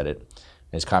Salcido said it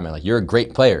in his comment, you're a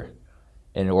great player.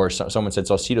 Or someone said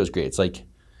Salcido's great. It's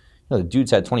the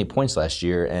dude's had 20 points last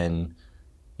year and,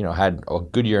 had a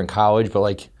good year in college,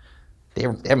 but they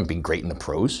haven't been great in the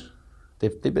pros.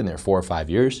 They've been there 4 or 5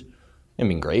 years. They haven't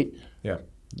been great. Yeah.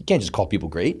 You can't just call people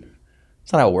great.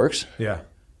 That's not how it works. Yeah.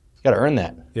 You got to earn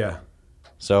that. Yeah.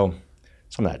 So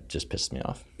something that just pisses me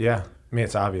off. Yeah. I mean,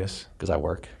 it's obvious. Because I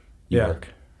work. You work.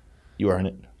 You earn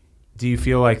it. Do you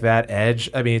feel like that edge?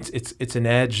 I mean, it's an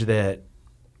edge that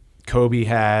Kobe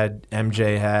had,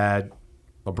 MJ had,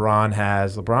 LeBron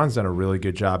has. LeBron's done a really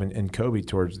good job, and Kobe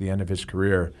towards the end of his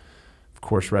career, of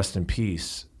course, rest in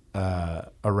peace,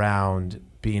 around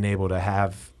being able to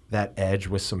have that edge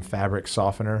with some fabric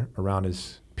softener around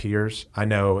his peers. I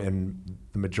know in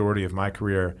the majority of my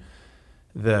career,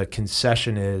 the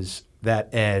concession is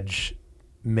that edge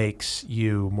makes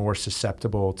you more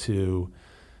susceptible to,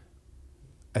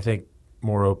 I think,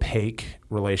 more opaque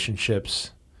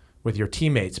relationships with your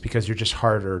teammates because you're just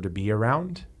harder to be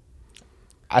around.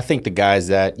 I think the guys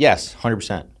that, yes,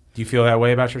 100%. Do you feel that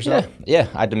way about yourself? Yeah.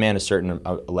 I demand a certain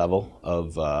level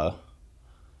of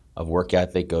work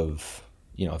ethic of,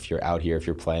 if you're out here, if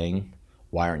you're playing,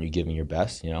 why aren't you giving your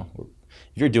best? If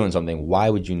you're doing something, why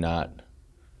would you not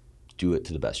do it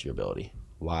to the best of your ability?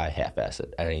 Why half-ass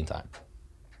it at any time?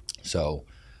 So,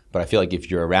 but I feel like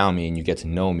if you're around me and you get to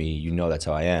know me, that's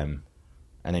how I am,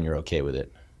 and then you're okay with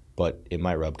it. But it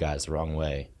might rub guys the wrong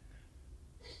way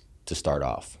to start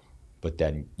off. But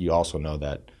then you also know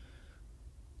that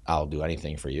I'll do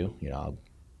anything for you.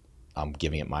 I'm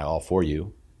giving it my all for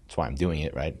you. That's why I'm doing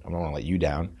it, right? I don't want to let you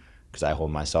down because I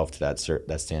hold myself to that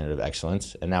standard of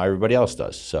excellence, and now everybody else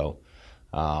does. So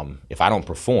if I don't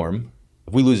perform,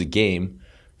 if we lose a game,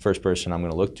 first person I'm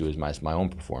going to look to is my own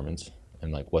performance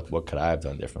and what could I have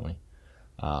done differently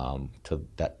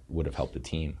that would have helped the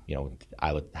team.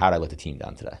 How did I let the team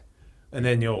down today? And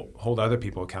then you'll hold other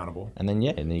people accountable. And then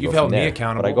you've held me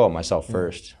accountable. But I go at myself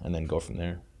first, and then go from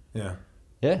there. Yeah.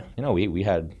 Yeah. We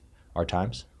had our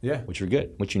times. Yeah. Which are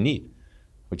good, which you need,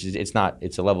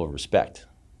 it's a level of respect.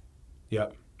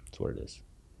 Yep. That's what it is.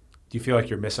 Do you feel like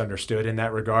you're misunderstood in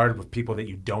that regard with people that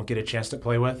you don't get a chance to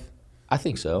play with? I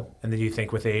think so. And then you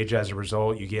think with age, as a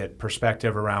result, you get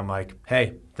perspective around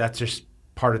hey, that's just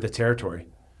part of the territory.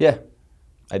 Yeah,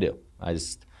 I do.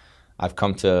 I've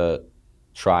come to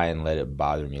try and let it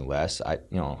bother me less. At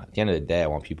the end of the day, I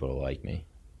want people to like me,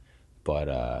 but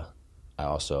I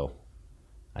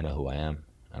know who I am,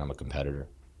 and I'm a competitor.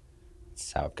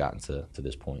 That's how I've gotten to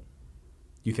this point.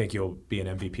 You think you'll be an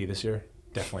MVP this year?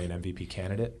 Definitely an MVP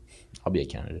candidate? I'll be a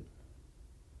candidate.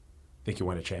 Think you'll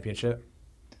win a championship?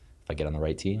 If I get on the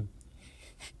right team.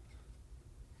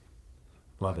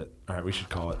 Love it. All right, we should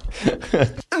call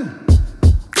it.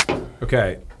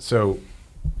 Okay, so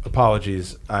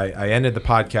apologies. I ended the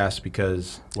podcast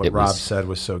because Rob said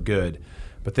was so good.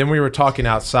 But then we were talking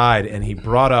outside, and he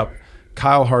brought up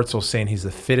Kyle Hartzell saying he's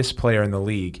the fittest player in the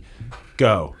league.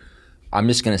 Go. I'm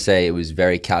just going to say it was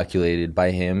very calculated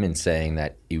by him in saying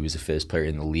that he was the fittest player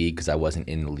in the league because I wasn't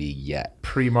in the league yet.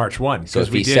 Pre-March 1. So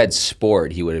if he said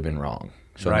sport, he would have been wrong.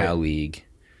 So right. Now league,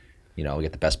 we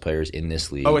get the best players in this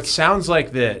league. Oh, it sounds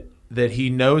like that he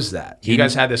knows that. You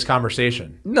guys had this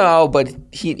conversation. No, but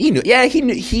he knew. Yeah, he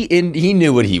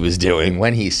knew what he was doing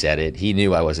when he said it. He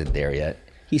knew I wasn't there yet.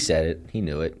 He said it. He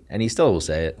knew it, and he still will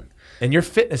say it. And your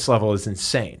fitness level is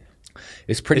insane.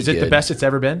 It's pretty good. Is it the best it's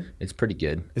ever been? It's pretty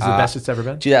good. Is it the best it's ever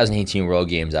been? 2018 World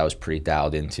Games, I was pretty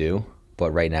dialed into,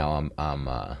 but right now I'm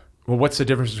well, what's the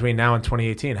difference between now and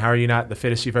 2018? How are you not the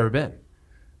fittest you've ever been?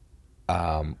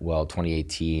 Well,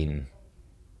 2018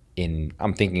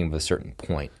 I'm thinking of a certain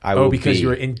point. Because you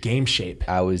were in game shape.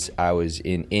 I was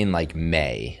in like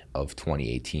May of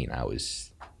 2018. I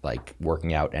was like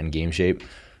working out and game shape.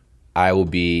 I'll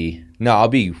be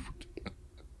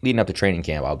leading up to training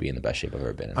camp. I'll be in the best shape I've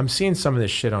ever been in. I'm seeing some of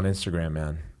this shit on Instagram,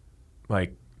 man.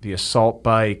 Like the assault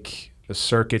bike, the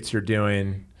circuits you're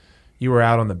doing. You were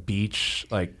out on the beach,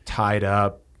 like tied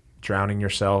up, drowning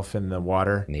yourself in the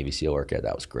water. Navy SEAL workout,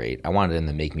 that was great. I wanted them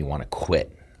to make me want to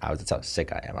quit. That's how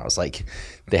sick I am. I was like,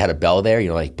 they had a bell there,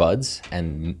 like buds,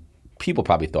 and people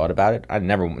probably thought about it.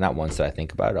 Not once did I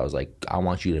think about it. I was like, I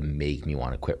want you to make me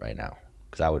want to quit right now,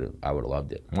 because I would have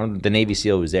loved it. One of the Navy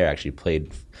SEAL who was there actually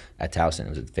played at Towson. He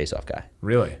was a face-off guy.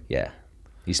 Really? Yeah.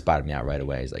 He spotted me out right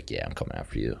away. He's like, yeah, I'm coming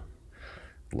after you.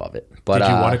 Love it. But did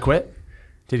you want to quit?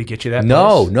 Did he get you that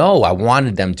place? No. I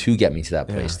wanted them to get me to that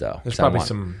place, though. There's probably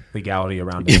some legality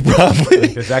around it. Probably.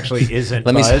 Like, this actually isn't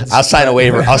I'll sign a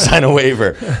waiver. I'll sign a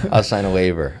waiver.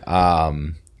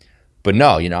 But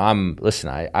no,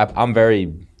 I'm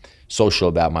very social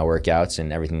about my workouts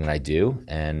and everything that I do.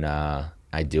 And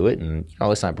I do it. And,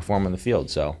 listen, I perform on the field.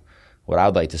 So what I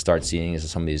would like to start seeing is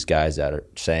some of these guys that are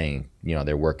saying,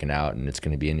 they're working out and it's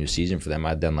going to be a new season for them.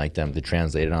 I'd then like them to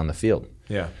translate it on the field.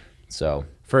 Yeah. So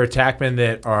for attackmen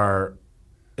that are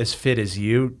as fit as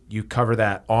you cover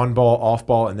that on ball, off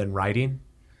ball, and then riding?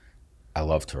 I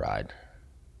love to ride,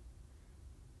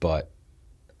 but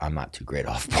I'm not too great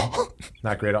off ball.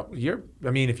 Not great off.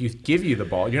 If you give you the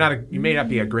ball, you may not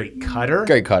be a great cutter.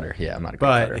 Great cutter, yeah. I'm not a great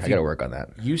cutter. I got to work on that.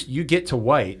 You get to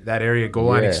white, that area goal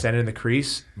line extended in the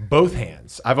crease, both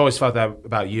hands. I've always thought that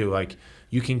about you. Like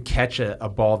you can catch a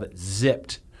ball that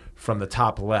zipped from the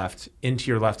top left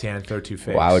into your left hand, throw two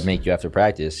face. Well, I would make you after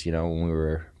practice, when we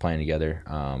were playing together,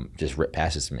 just rip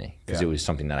passes to me because it was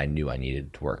something that I knew I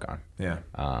needed to work on. Yeah.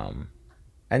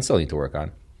 And still need to work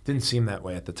on. Didn't seem that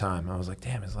way at the time. I was like,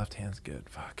 damn, his left hand's good.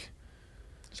 Fuck.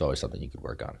 It's always something you could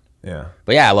work on. Yeah.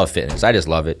 But yeah, I love fitness. I just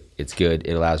love it. It's good.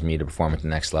 It allows me to perform at the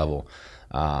next level.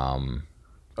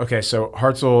 Okay, so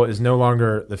Hartzell is no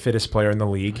longer the fittest player in the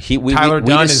league. Tyler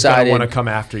Dunn is going to want to come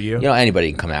after you. Anybody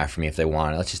can come after me if they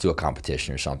want. Let's just do a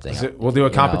competition or something. We'll do a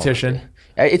competition.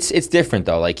 It's different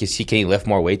though. Like, can he lift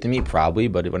more weight than me? Probably.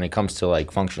 But when it comes to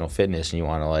like functional fitness and you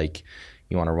want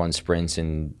to run sprints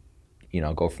and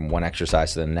go from one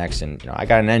exercise to the next, and I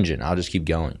got an engine. I'll just keep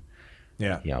going.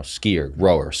 Yeah. Skier,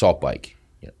 rower, assault bike.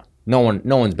 No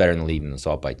one's better in the league than the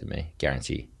assault bike than me.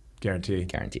 Guaranteed.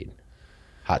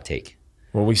 Hot take.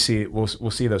 Well, we'll see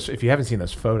those. If you haven't seen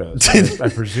those photos, I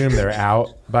presume they're out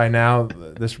by now.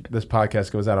 This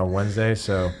podcast goes out on Wednesday,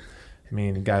 so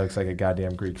the guy looks like a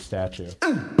goddamn Greek statue.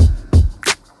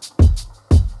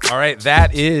 All right,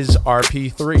 that is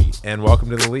RP3, and welcome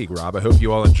to the league, Rob. I hope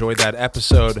you all enjoyed that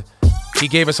episode. He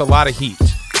gave us a lot of heat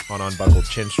on Unbuckled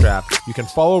Chinstrap. You can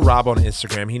follow Rob on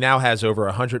Instagram. He now has over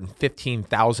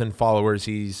 115,000 followers.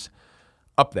 He's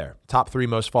up there, top 3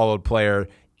 most followed player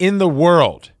in the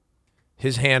world.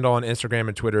 His handle on Instagram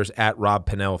and Twitter is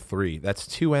 @RobPennell3. That's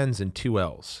 2 N's and 2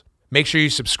 L's. Make sure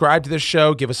you subscribe to this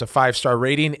show, give us a 5-star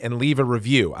rating, and leave a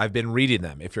review. I've been reading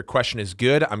them. If your question is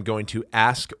good, I'm going to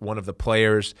ask one of the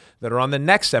players that are on the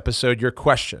next episode your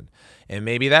question. And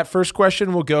maybe that first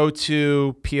question will go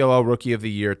to PLL Rookie of the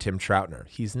Year, Tim Troutner.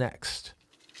 He's next.